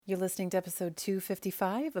You're listening to episode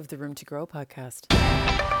 255 of the Room to Grow podcast.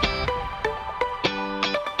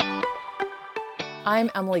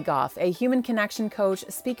 I'm Emily Goff, a human connection coach,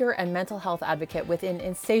 speaker, and mental health advocate with an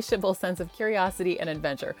insatiable sense of curiosity and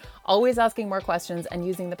adventure, always asking more questions and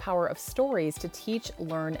using the power of stories to teach,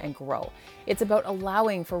 learn, and grow. It's about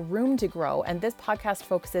allowing for room to grow, and this podcast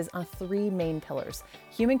focuses on three main pillars: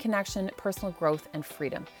 human connection, personal growth, and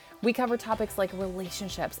freedom. We cover topics like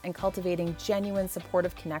relationships and cultivating genuine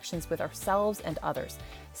supportive connections with ourselves and others,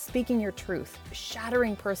 speaking your truth,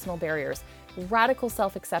 shattering personal barriers, radical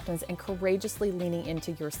self-acceptance, and courageously leaning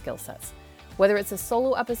into your skill sets. Whether it's a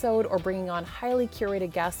solo episode or bringing on highly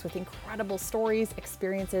curated guests with incredible stories,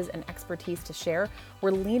 experiences, and expertise to share,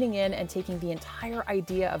 we're leaning in and taking the entire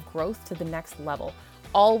idea of growth to the next level,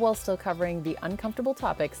 all while still covering the uncomfortable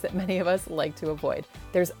topics that many of us like to avoid.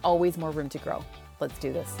 There's always more room to grow. Let's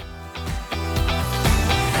do this.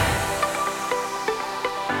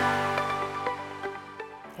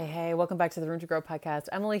 Hey, welcome back to the Room to Grow podcast.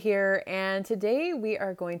 Emily here, and today we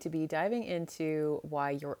are going to be diving into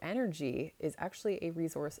why your energy is actually a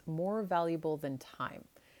resource more valuable than time.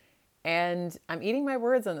 And I'm eating my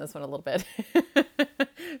words on this one a little bit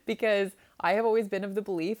because I have always been of the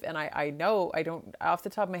belief, and I know I don't, off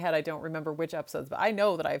the top of my head, I don't remember which episodes, but I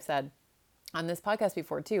know that I've said on this podcast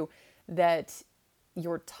before too, that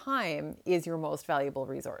your time is your most valuable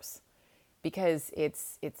resource because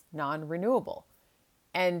it's non-renewable.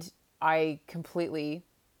 And I completely,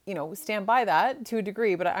 stand by that to a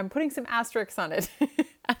degree, but I'm putting some asterisks on it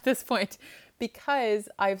at this point because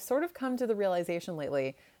I've sort of come to the realization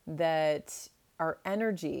lately that our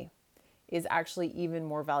energy is actually even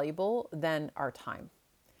more valuable than our time.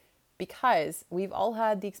 Because we've all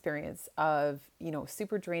had the experience of,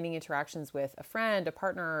 super draining interactions with a friend, a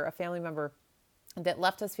partner, a family member that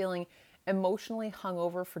left us feeling emotionally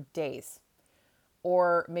hungover for days.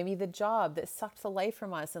 Or maybe the job that sucked the life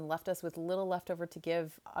from us and left us with little left over to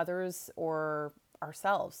give others or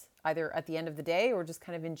ourselves, either at the end of the day or just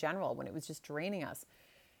kind of in general when it was just draining us.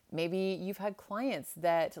 Maybe you've had clients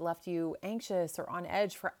that left you anxious or on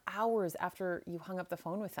edge for hours after you hung up the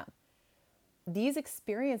phone with them. These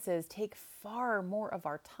experiences take far more of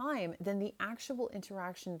our time than the actual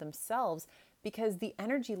interaction themselves because the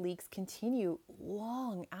energy leaks continue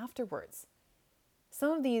long afterwards.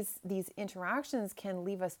 Some of these interactions can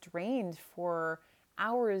leave us drained for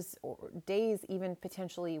hours or days, even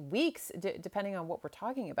potentially weeks, depending on what we're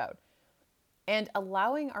talking about. And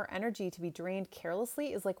allowing our energy to be drained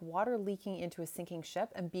carelessly is like water leaking into a sinking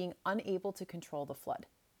ship and being unable to control the flood.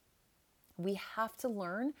 We have to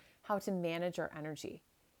learn how to manage our energy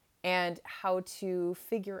and how to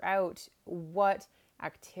figure out what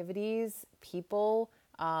activities, people,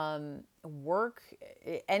 work,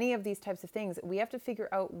 any of these types of things. We have to figure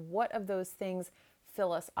out what of those things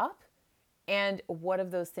fill us up and what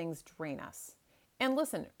of those things drain us. And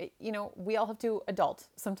listen, we all have to adult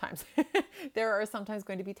sometimes. There are sometimes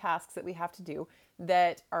going to be tasks that we have to do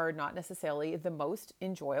that are not necessarily the most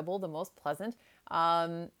enjoyable, the most pleasant.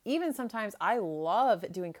 Even sometimes I love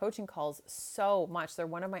doing coaching calls so much. They're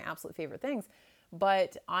one of my absolute favorite things.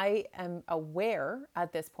 But I am aware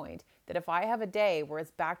at this point that if I have a day where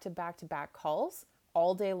it's back to back to back calls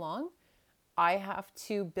all day long, I have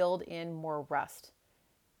to build in more rest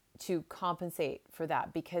to compensate for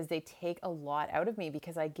that because they take a lot out of me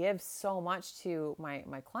because I give so much to my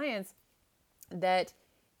clients that,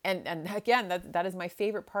 and again, that is my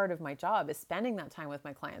favorite part of my job is spending that time with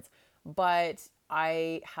my clients. But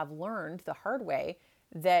I have learned the hard way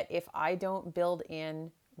that if I don't build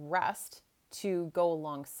in rest to go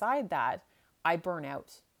alongside that, I burn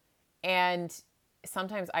out. And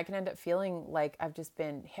sometimes I can end up feeling like I've just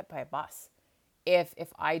been hit by a bus if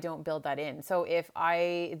I don't build that in. So if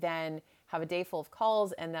I then have a day full of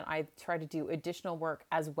calls and then I try to do additional work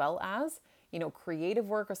as well as, creative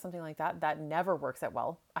work or something like that, that never works out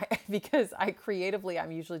well because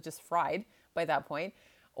I'm usually just fried by that point.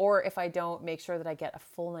 Or if I don't make sure that I get a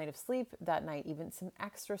full night of sleep that night, even some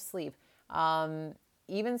extra sleep,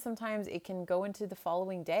 even sometimes it can go into the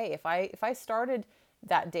following day. If I started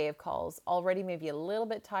that day of calls already maybe a little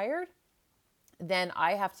bit tired, then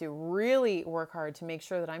I have to really work hard to make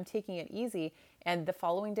sure that I'm taking it easy. And the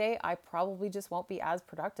following day, I probably just won't be as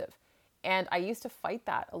productive. And I used to fight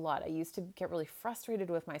that a lot. I used to get really frustrated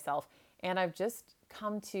with myself. And I've just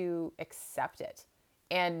come to accept it.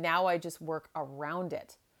 And now I just work around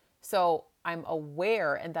it. So I'm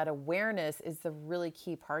aware, and that awareness is the really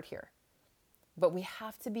key part here. But we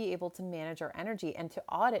have to be able to manage our energy and to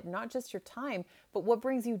audit not just your time, but what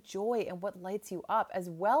brings you joy and what lights you up, as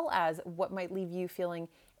well as what might leave you feeling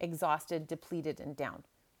exhausted, depleted, and down.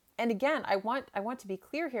 And again, I want to be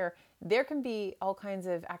clear here. There can be all kinds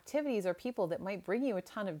of activities or people that might bring you a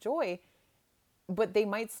ton of joy, but they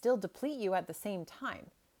might still deplete you at the same time.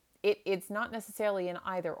 It's not necessarily an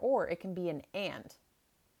either or, it can be an and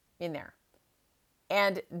in there.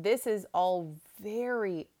 And this is all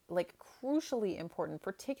very, like, crucially important,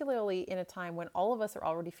 particularly in a time when all of us are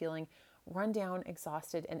already feeling run down,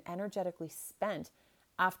 exhausted, and energetically spent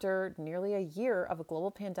after nearly a year of a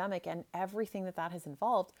global pandemic and everything that that has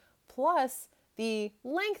involved, plus the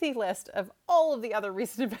lengthy list of all of the other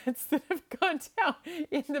recent events that have gone down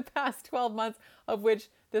in the past 12 months, of which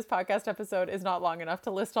this podcast episode is not long enough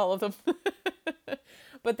to list all of them.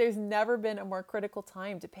 But there's never been a more critical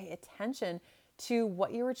time to pay attention to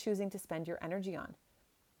what you are choosing to spend your energy on,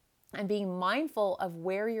 and being mindful of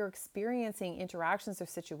where you're experiencing interactions or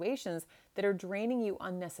situations that are draining you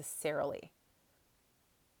unnecessarily.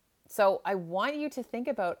 So I want you to think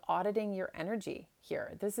about auditing your energy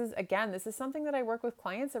here. This is something that I work with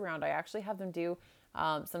clients around. I actually have them do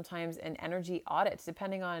sometimes an energy audit,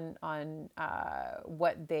 depending on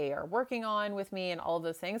what they are working on with me and all of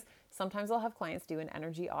those things. Sometimes I'll have clients do an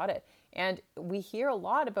energy audit. And we hear a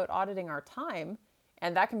lot about auditing our time,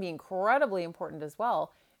 and that can be incredibly important as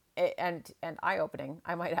well. And eye-opening,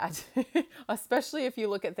 I might add, especially if you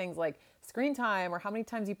look at things like screen time or how many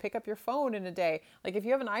times you pick up your phone in a day. Like if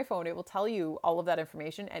you have an iPhone, it will tell you all of that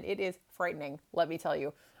information, and it is frightening, let me tell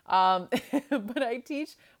you. But I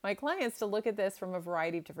teach my clients to look at this from a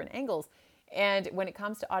variety of different angles. And when it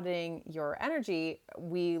comes to auditing your energy,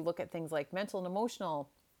 we look at things like mental and emotional,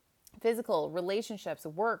 physical, relationships,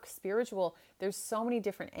 work, spiritual. There's so many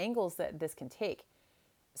different angles that this can take.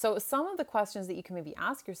 So some of the questions that you can maybe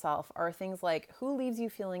ask yourself are things like, who leaves you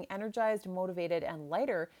feeling energized, motivated, and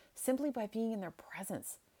lighter simply by being in their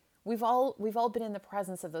presence? We've all been in the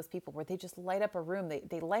presence of those people where they just light up a room.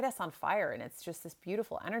 They light us on fire, and it's just this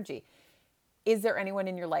beautiful energy. Is there anyone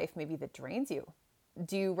in your life maybe that drains you?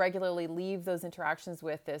 Do you regularly leave those interactions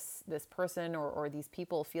with this person or these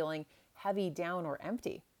people feeling heavy, down, or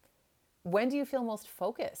empty? When do you feel most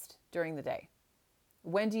focused during the day?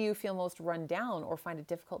 When do you feel most run down or find it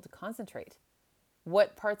difficult to concentrate?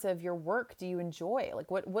 What parts of your work do you enjoy? Like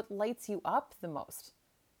what lights you up the most?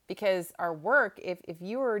 Because our work, if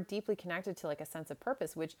you are deeply connected to like a sense of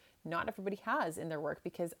purpose, which not everybody has in their work,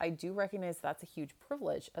 because I do recognize that's a huge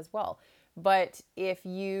privilege as well. But if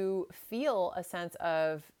you feel a sense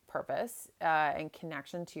of purpose and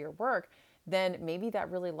connection to your work, then maybe that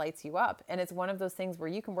really lights you up. And it's one of those things where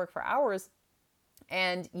you can work for hours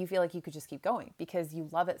and you feel like you could just keep going because you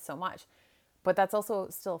love it so much. But that's also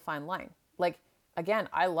still a fine line. Like, again,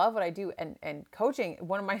 I love what I do, and coaching,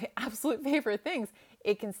 one of my absolute favorite things,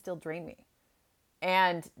 it can still drain me.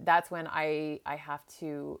 And that's when I have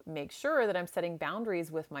to make sure that I'm setting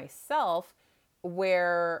boundaries with myself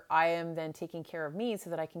where I am then taking care of me so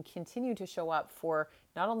that I can continue to show up for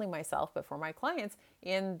not only myself, but for my clients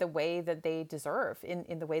in the way that they deserve,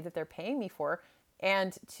 in the way that they're paying me for,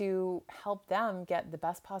 and to help them get the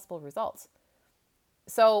best possible results.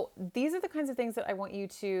 So these are the kinds of things that I want you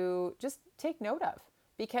to just take note of,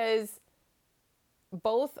 because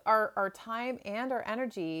both our time and our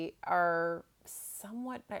energy are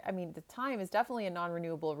somewhat, I mean, the time is definitely a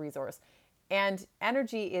non-renewable resource, and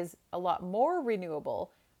energy is a lot more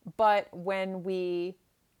renewable. But when we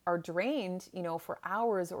are drained, for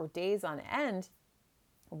hours or days on end,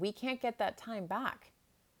 we can't get that time back.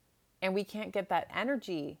 And we can't get that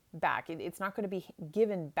energy back. It's not going to be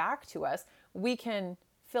given back to us. We can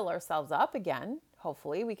fill ourselves up again.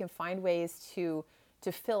 Hopefully we can find ways to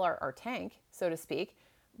fill our tank, so to speak,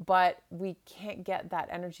 but we can't get that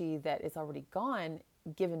energy that is already gone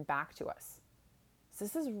given back to us. So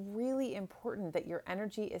this is really important, that your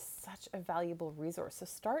energy is such a valuable resource. So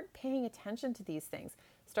start paying attention to these things.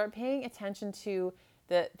 Start paying attention to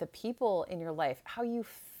the people in your life, how you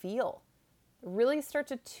feel. Really start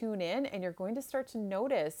to tune in, and you're going to start to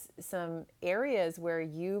notice some areas where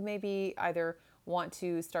you maybe either want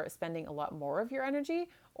to start spending a lot more of your energy,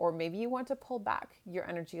 or maybe you want to pull back your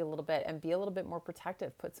energy a little bit and be a little bit more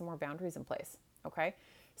protective, put some more boundaries in place. Okay.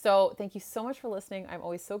 So thank you so much for listening. I'm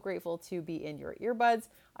always so grateful to be in your earbuds.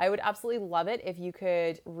 I would absolutely love it if you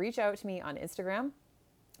could reach out to me on Instagram.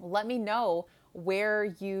 Let me know where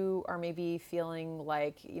you are maybe feeling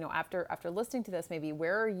like, after listening to this, maybe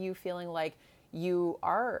where are you feeling like you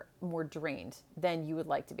are more drained than you would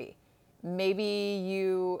like to be. Maybe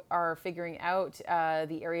you are figuring out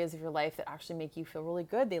the areas of your life that actually make you feel really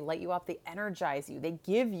good. They light you up, they energize you, they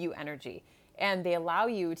give you energy, and they allow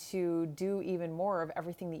you to do even more of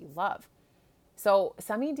everything that you love. So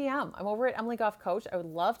send me a DM. I'm over at Emily Goff Coach. I would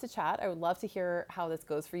love to chat. I would love to hear how this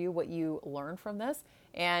goes for you, what you learn from this.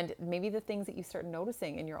 and maybe the things that you start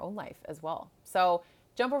noticing in your own life as well. So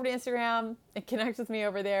jump over to Instagram and connect with me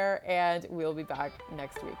over there, and we'll be back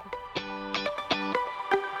next week.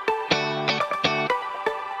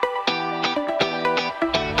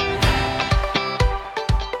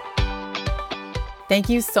 Thank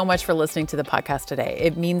you so much for listening to the podcast today.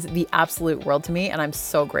 It means the absolute world to me, and I'm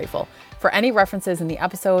so grateful. For any references in the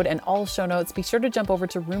episode and all show notes, be sure to jump over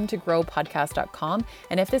to roomtogrowpodcast.com.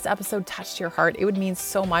 And if this episode touched your heart, it would mean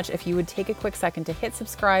so much if you would take a quick second to hit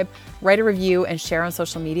subscribe, write a review, and share on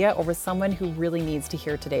social media or with someone who really needs to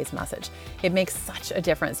hear today's message. It makes such a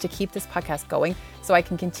difference to keep this podcast going so I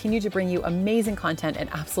can continue to bring you amazing content and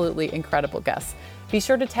absolutely incredible guests. Be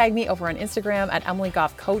sure to tag me over on Instagram at Emily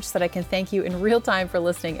Goff Coach so that I can thank you in real time for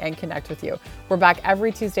listening and connect with you. We're back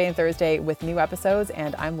every Tuesday and Thursday with new episodes,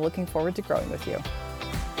 and I'm looking forward to growing with you.